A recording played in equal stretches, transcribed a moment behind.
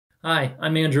Hi,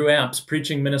 I'm Andrew Apps,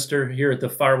 preaching minister here at the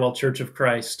Farwell Church of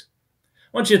Christ.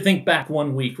 I want you to think back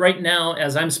 1 week. Right now,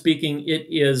 as I'm speaking, it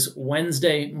is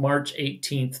Wednesday, March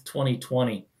 18th,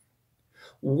 2020.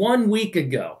 1 week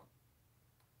ago,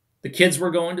 the kids were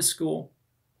going to school.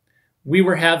 We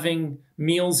were having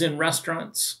meals in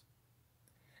restaurants,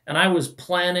 and I was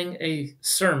planning a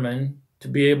sermon to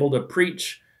be able to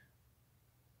preach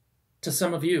to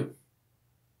some of you.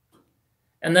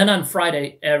 And then on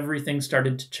Friday, everything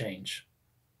started to change.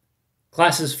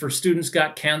 Classes for students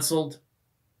got canceled.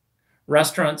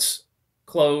 Restaurants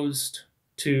closed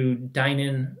to dine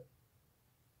in,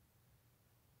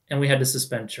 and we had to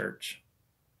suspend church.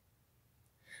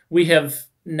 We have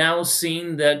now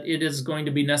seen that it is going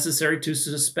to be necessary to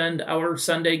suspend our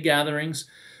Sunday gatherings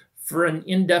for an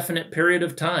indefinite period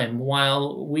of time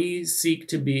while we seek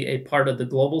to be a part of the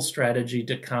global strategy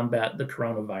to combat the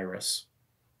coronavirus.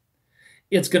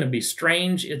 It's going to be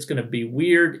strange. It's going to be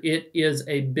weird. It is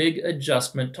a big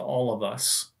adjustment to all of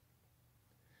us.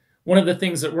 One of the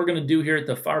things that we're going to do here at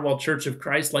the Farwell Church of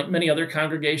Christ, like many other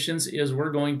congregations, is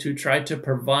we're going to try to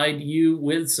provide you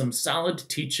with some solid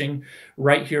teaching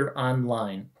right here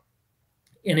online.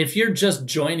 And if you're just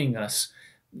joining us,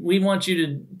 we want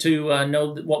you to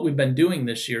know what we've been doing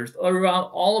this year.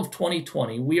 Throughout all of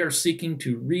 2020, we are seeking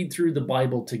to read through the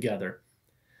Bible together.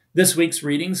 This week's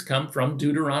readings come from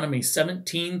Deuteronomy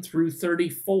 17 through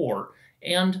 34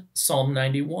 and Psalm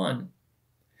 91.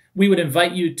 We would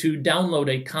invite you to download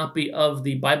a copy of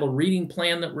the Bible reading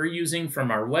plan that we're using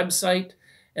from our website,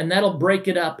 and that'll break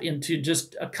it up into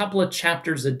just a couple of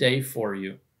chapters a day for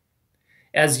you.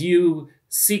 As you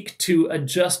seek to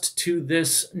adjust to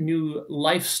this new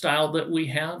lifestyle that we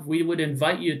have, we would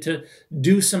invite you to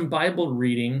do some Bible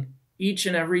reading each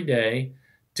and every day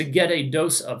to get a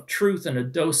dose of truth and a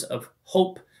dose of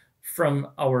hope from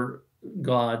our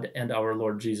God and our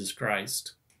Lord Jesus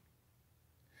Christ.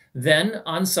 Then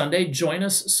on Sunday, join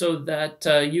us so that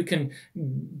you can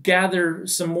gather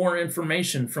some more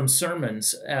information from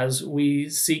sermons as we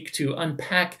seek to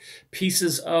unpack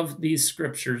pieces of these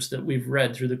scriptures that we've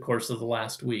read through the course of the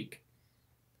last week.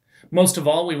 Most of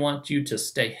all, we want you to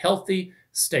stay healthy,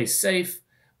 stay safe,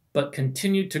 but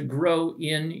continue to grow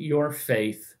in your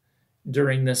faith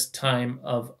during this time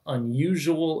of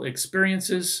unusual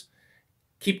experiences.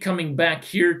 Keep coming back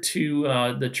here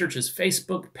to the church's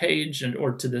Facebook page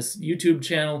or to this YouTube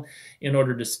channel in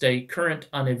order to stay current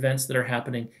on events that are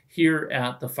happening here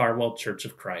at the Farwell Church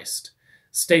of Christ.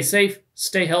 Stay safe,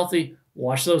 stay healthy,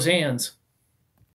 wash those hands.